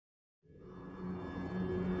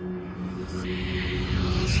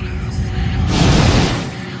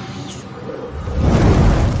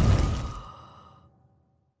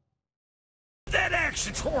That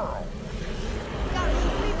action twirl! Got a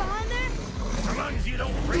tree behind there? As long as you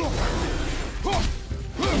don't break.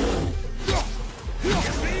 You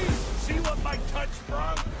see what my touch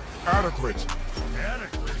brought? Adequate.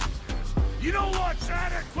 Adequate? You know what's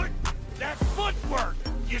adequate? That footwork!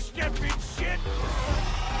 You step in shit!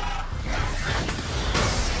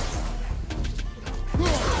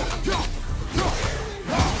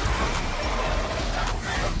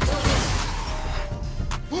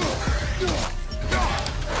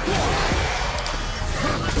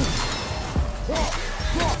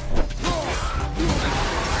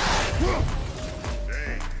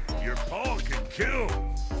 Dang, your paw can kill.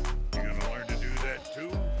 You gonna learn to do that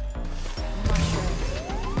too?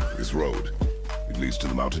 This road, it leads to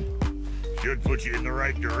the mountain. Should put you in the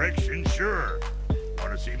right direction, sure.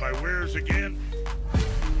 Wanna see my wares again?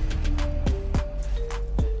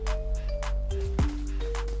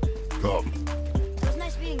 Come. It was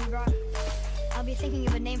nice meeting you, bro. I'll be thinking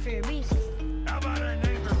of a name for your beast. How about I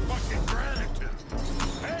name her fucking Gratitude?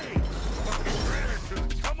 Hey, fucking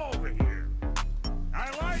Gratitude, come over here. I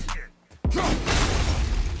like it.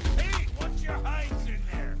 Hey, what's your hides in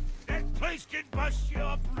there? That place can bust you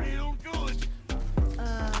up real good.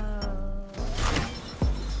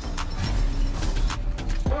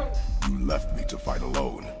 You left me to fight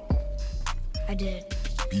alone. I did.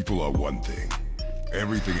 People are one thing.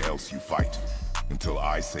 Everything else you fight. Until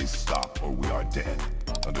I say stop or we are dead.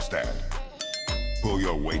 Understand? Pull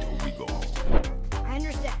your weight or we go home. I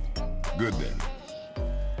understand. Good then.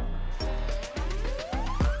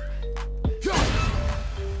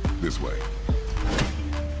 This way.